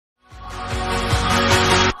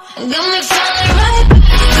Hello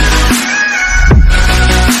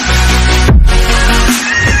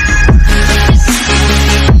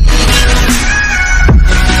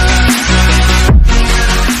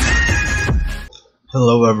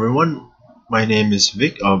everyone, my name is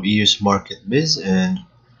Vic of EU's Market Biz, and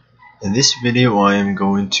in this video I am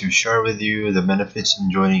going to share with you the benefits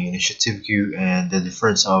in joining Initiative Q and the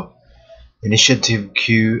difference of Initiative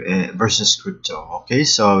Q versus crypto. Okay,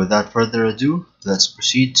 so without further ado, let's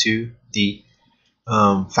proceed to the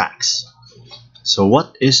facts. So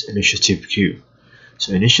what is Initiative Q?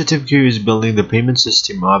 So Initiative Q is building the payment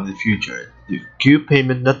system of the future. The Q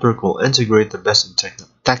payment network will integrate the best in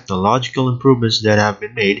technological improvements that have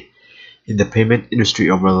been made in the payment industry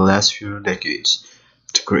over the last few decades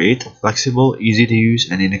to create a flexible, easy-to-use,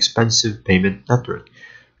 and inexpensive payment network.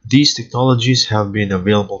 These technologies have been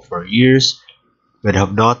available for years but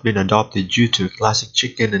have not been adopted due to a classic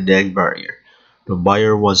chicken and egg barrier. No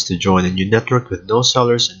buyer wants to join a new network with no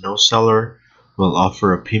sellers, and no seller will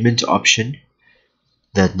offer a payment option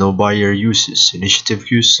that no buyer uses. Initiative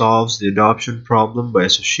Q solves the adoption problem by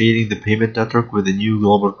associating the payment network with a new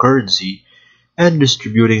global currency and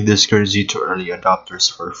distributing this currency to early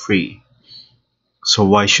adopters for free. So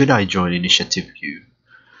why should I join Initiative Q?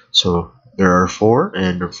 So there are four,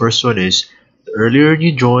 and the first one is the earlier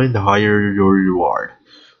you join, the higher your reward.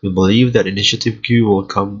 We believe that Initiative Q will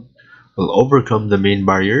overcome the main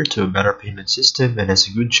barrier to a better payment system and has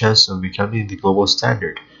a good chance of becoming the global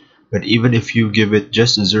standard. But even if you give it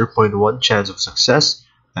just a 0.1 chance of success,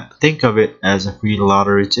 think of it as a free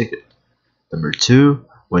lottery ticket. Number two,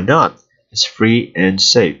 why not? It's free and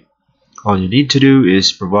safe. All you need to do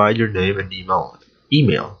is provide your name and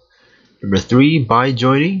email. Number three, by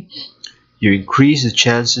joining, you increase the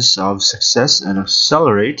chances of success and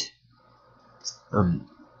accelerate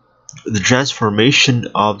the transformation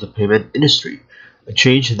of the payment industry, a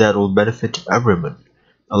change that will benefit everyone,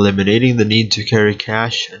 eliminating the need to carry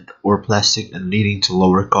cash or plastic and leading to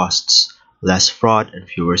lower costs, less fraud, and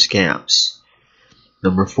fewer scams.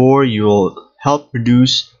 Number four, you will help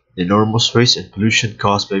reduce the enormous waste and pollution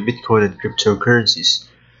caused by Bitcoin and cryptocurrencies,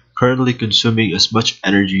 currently consuming as much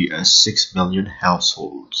energy as 6 million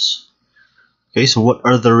households. Okay, so what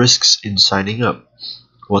are the risks in signing up?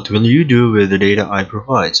 What will you do with the data I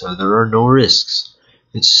provide? So there are no risks.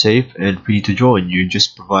 It's safe and free to join. You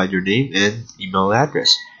just provide your name and email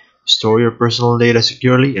address. Store your personal data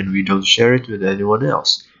securely, and we don't share it with anyone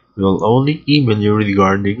else. We will only email you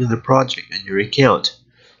regarding the project and your account.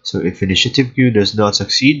 So if Initiative Q does not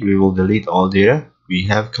succeed, we will delete all data we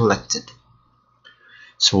have collected.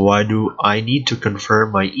 So why do I need to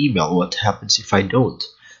confirm my email? What happens if I don't?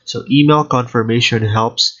 So email confirmation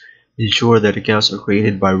helps ensure that accounts are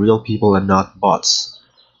created by real people and not bots.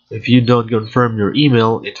 If you don't confirm your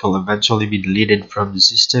email, it will eventually be deleted from the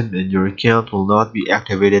system and your account will not be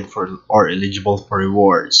activated or eligible for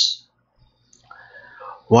rewards.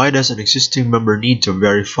 Why does an existing member need to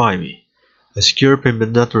verify me? A secure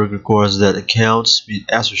payment network requires that accounts be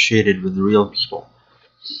associated with real people.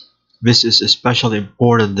 This is especially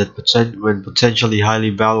important when potentially highly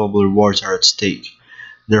valuable rewards are at stake.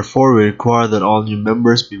 Therefore, we require that all new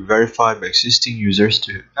members be verified by existing users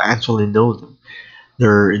to actually know them.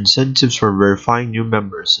 There are incentives for verifying new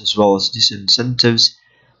members, as well as disincentives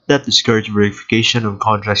that discourage verification of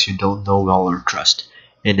contracts you don't know well or trust.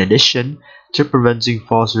 In addition to preventing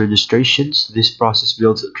false registrations, this process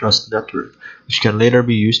builds a trust network, which can later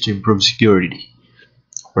be used to improve security.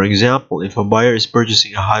 For example, if a buyer is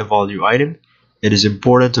purchasing a high-value item, it is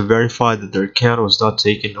important to verify that their account was not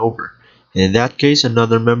taken over. In that case,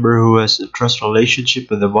 another member who has a trust relationship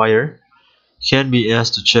with the buyer can be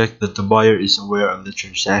asked to check that the buyer is aware of the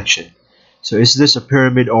transaction. So is this a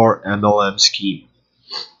pyramid or MLM scheme?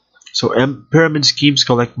 So pyramid schemes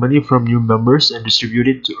collect money from new members and distribute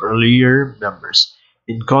it to earlier members.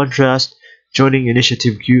 In contrast, joining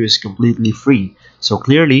Initiative Q is completely free, so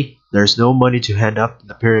clearly there's no money to hand up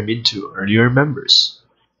the pyramid to earlier members.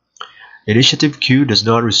 Initiative Q does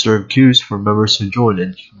not reserve queues for members who join,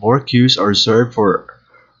 and more queues are reserved for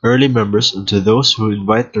early members and to those who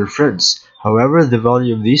invite their friends. However, the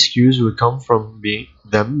value of these queues will come from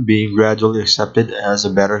them being gradually accepted as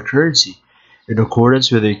a better currency, in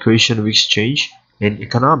accordance with the equation of exchange in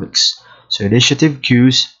economics. So Initiative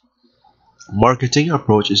Q's marketing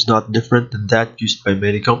approach is not different than that used by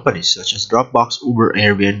many companies such as Dropbox, Uber,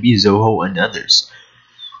 Airbnb, Zoho, and others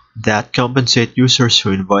that compensate users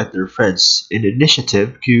who invite their friends. In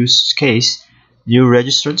Initiative Q's case, new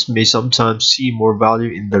registrants may sometimes see more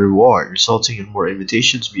value in the reward, resulting in more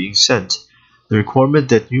invitations being sent. The requirement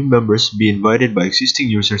that new members be invited by existing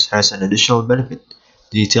users has an additional benefit,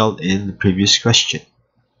 detailed in the previous question.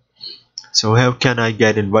 So how can I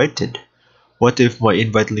get invited? What if my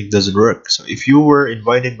invite link doesn't work? So if you were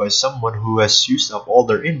invited by someone who has used up all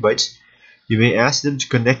their invites, you may ask them to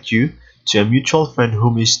connect you to a mutual friend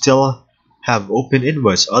who may still have open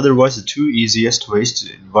invites. Otherwise, the two easiest ways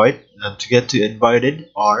to get invited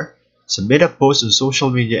are: submit a post on social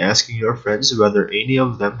media asking your friends whether any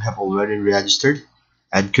of them have already registered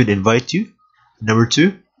and could invite you. Number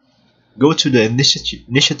two, go to the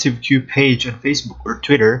Initiative Queue page on Facebook or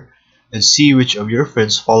Twitter and see which of your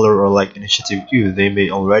friends follow or like Initiative Queue. They may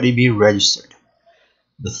already be registered.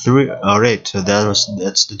 The three, alright, so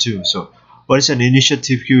that's the two. So, what is an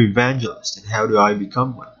Initiative Queue evangelist and how do I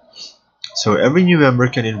become one? So, every new member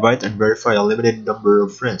can invite and verify a limited number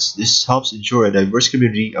of friends. This helps ensure a diverse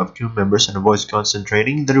community of queue members and avoids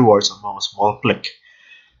concentrating the rewards among a small clique.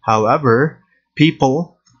 However,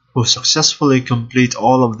 people who successfully complete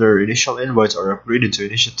all of their initial invites are upgraded to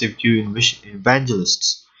Initiative Queue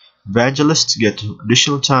evangelists. Evangelists get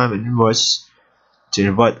additional time and invites to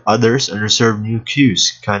invite others and reserve new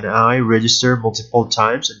queues. Can I register multiple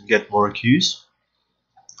times and get more queues?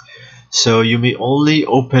 So you may only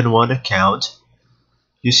open one account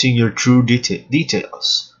using your true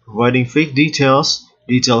details. Providing fake details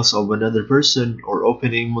of another person, or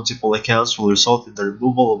opening multiple accounts will result in the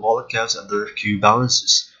removal of all accounts and their queue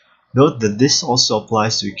balances. Note that this also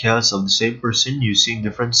applies to accounts of the same person using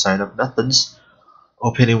different sign-up methods,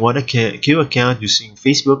 opening one queue account using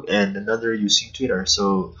Facebook and another using Twitter.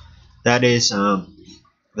 So that is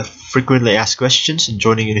the frequently asked questions and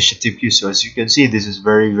joining Initiative Queue. So as you can see, this is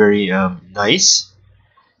very nice,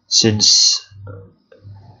 since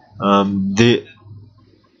the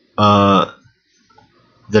uh,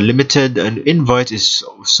 the limited and invite is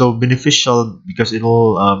so beneficial because it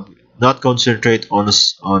will not concentrate on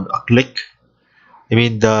a click. I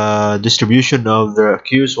mean, the distribution of the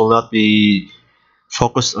queues will not be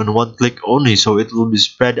focused on one click only, so it will be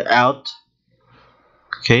spread out.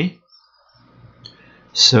 Okay,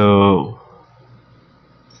 so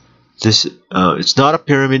this it's not a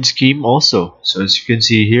pyramid scheme also. So as you can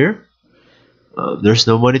see here, there's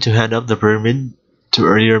no money to hand up the pyramid to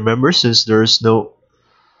earlier members since there's no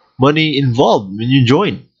money involved when you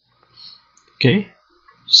join. Okay,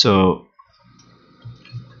 so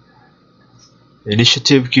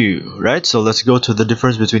Initiative queue, right? So let's go to the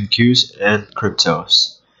difference between queues and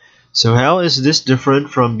cryptos. So how is this different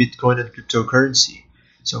from Bitcoin and cryptocurrency?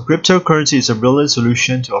 So cryptocurrency is a brilliant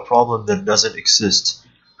solution to a problem that doesn't exist.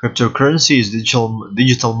 Cryptocurrency is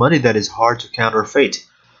digital money that is hard to counterfeit,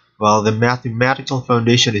 while the mathematical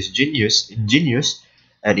foundation is ingenious,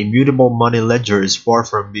 an immutable money ledger is far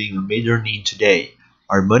from being a major need today.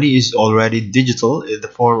 Our money is already digital in the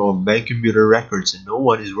form of bank computer records, and no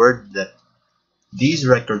one is worried that these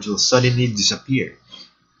records will suddenly disappear.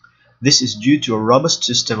 This is due to a robust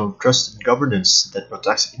system of trust and governance that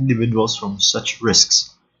protects individuals from such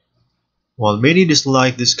risks. While many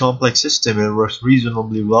dislike this complex system, it works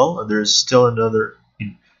reasonably well, and there is still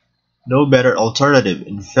no better alternative.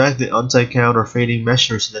 In fact, the anti-counterfeiting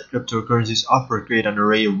measures that cryptocurrencies offer create an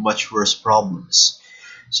array of much worse problems.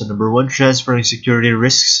 So number one, transferring security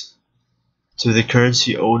risks to the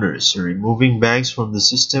currency owners. So removing banks from the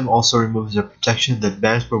system also removes the protection that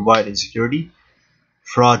banks provide in security,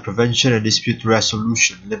 fraud prevention, and dispute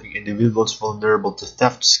resolution, leaving individuals vulnerable to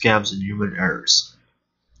theft, scams, and human errors.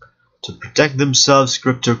 To protect themselves,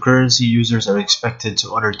 cryptocurrency users are expected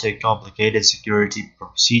to undertake complicated security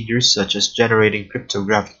procedures such as generating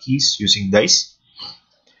cryptographic keys using dice,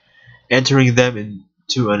 entering them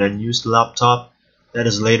into an unused laptop that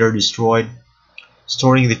is later destroyed,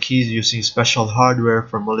 storing the keys using special hardware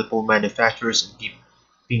from multiple manufacturers, and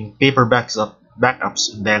keeping paper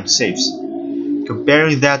backups in bank safes.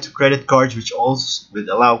 Comparing that to credit cards, which also would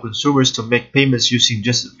allow consumers to make payments using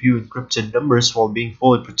just a few encrypted numbers while being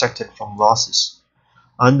fully protected from losses,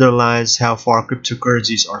 underlines how far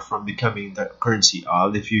cryptocurrencies are from becoming the currency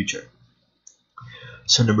of the future.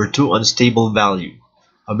 So number two, unstable value.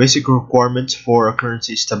 A basic requirement for a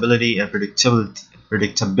currency is stability and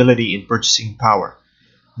predictability in purchasing power.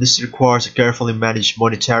 This requires a carefully managed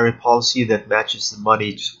monetary policy that matches the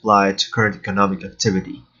money supply to current economic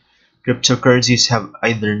activity. Cryptocurrencies have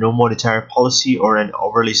either no monetary policy or an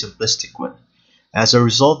overly simplistic one. As a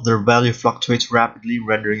result, their value fluctuates rapidly,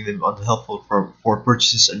 rendering them unhelpful for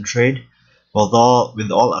purchases and trade, with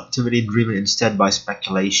all activity driven instead by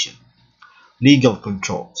speculation. Legal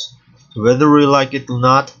controls. So whether we like it or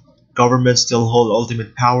not, governments still hold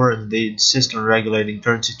ultimate power, and they insist on regulating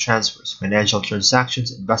currency transfers, financial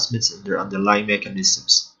transactions, investments, and their underlying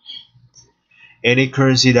mechanisms. Any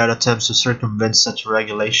currency that attempts to circumvent such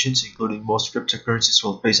regulations, including most cryptocurrencies,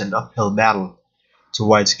 will face an uphill battle. to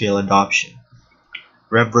wide-scale adoption.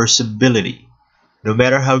 Reversibility. No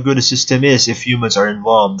matter how good a system is, if humans are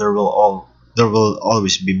involved, there will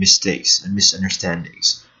always be mistakes and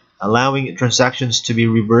misunderstandings. Allowing transactions to be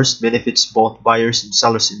reversed benefits both buyers and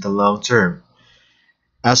sellers in the long term,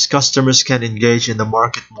 as customers can engage in the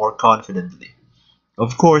market more confidently.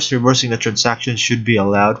 Of course, reversing a transaction should be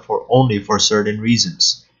allowed only for certain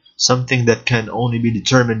reasons, something that can only be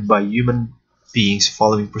determined by human beings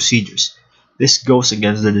following procedures. This goes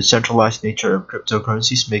against the decentralized nature of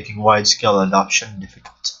cryptocurrencies, making wide-scale adoption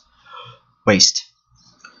difficult. Waste.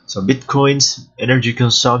 So Bitcoin's energy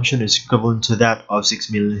consumption is equivalent to that of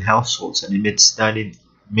 6 million households and emits 90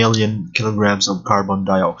 million kilograms of carbon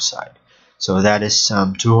dioxide. So that is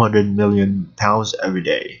 200 million pounds every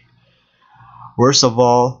day. Worst of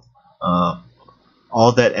all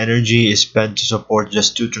that energy is spent to support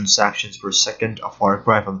just 2 transactions per second, a far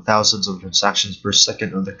cry from thousands of transactions per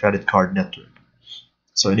second on the credit card network.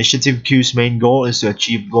 So Initiative Q's main goal is to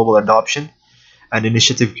achieve global adoption, and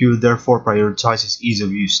Initiative Q therefore prioritizes ease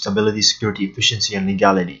of use, stability, security, efficiency, and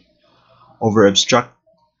legality over abstract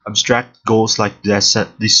goals like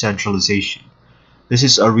decentralization. This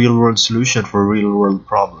is a real-world solution for real-world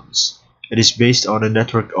problems. It is based on a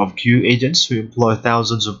network of Q agents who employ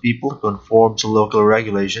thousands of people to conform to local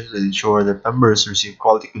regulations and ensure that members receive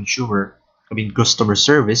quality customer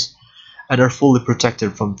service and are fully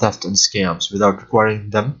protected from theft and scams without requiring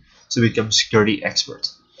them to become security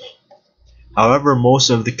experts. However, most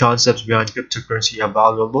of the concepts behind cryptocurrency are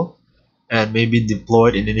valuable and may be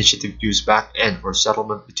deployed in Initiative Q's back end for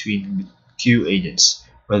settlement between Q agents,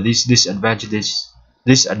 but these disadvantages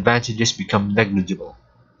become negligible.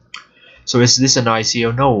 So is this an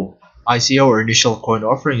ICO? No. ICO, or initial coin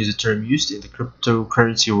offering, is a term used in the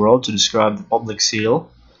cryptocurrency world to describe the public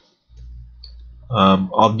sale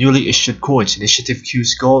of newly issued coins. Initiative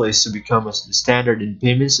Q's goal is to become the standard in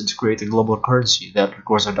payments and to create a global currency that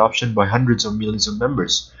requires adoption by hundreds of millions of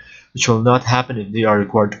members, which will not happen if they are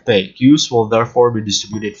required to pay. Qs will therefore be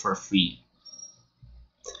distributed for free.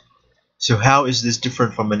 So how is this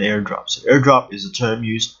different from an airdrop? So airdrop is a term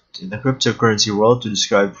used in the cryptocurrency world to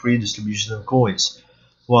describe free distribution of coins.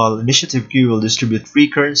 While Initiative Q will distribute free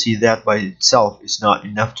currency, that by itself is not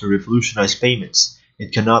enough to revolutionize payments.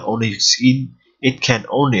 It can only succeed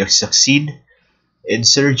in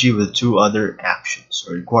synergy with 2 other actions,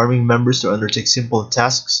 or requiring members to undertake simple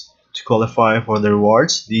tasks to qualify for the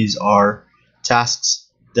rewards. These are tasks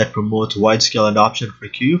that promote wide-scale adoption for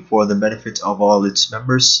Q for the benefit of all its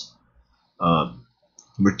members.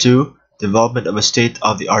 Number 2, development of a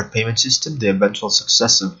state-of-the-art payment system. The eventual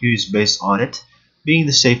success of Q is based on it being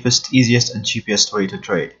the safest, easiest, and cheapest way to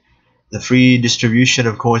trade. The free distribution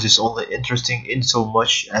of coins is only interesting in so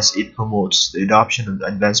much as it promotes the adoption of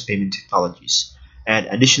advanced payment technologies. And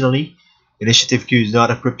additionally, Initiative Q is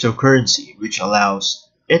not a cryptocurrency, which allows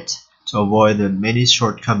it to avoid the many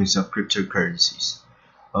shortcomings of cryptocurrencies.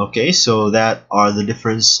 Okay, so that are the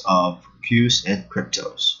difference of Qs and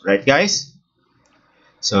cryptos, right, guys?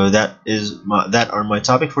 So that are my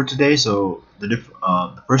topic for today. So the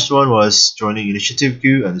first one was joining Initiative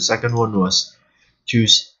Q, and the second one was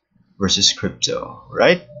Qs versus crypto,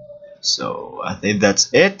 right? So I think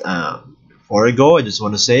that's it. Before I go, I just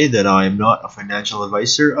want to say that I am not a financial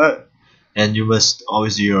advisor, and you must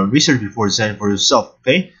always do your own research before deciding for yourself.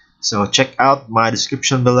 Okay, so check out my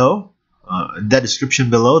description below. In that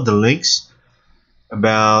description below, the links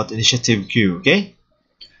about Initiative Q. Okay.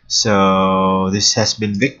 So this has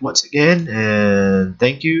been Vic once again, and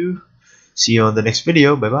thank you. See you on the next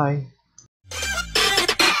video. Bye bye.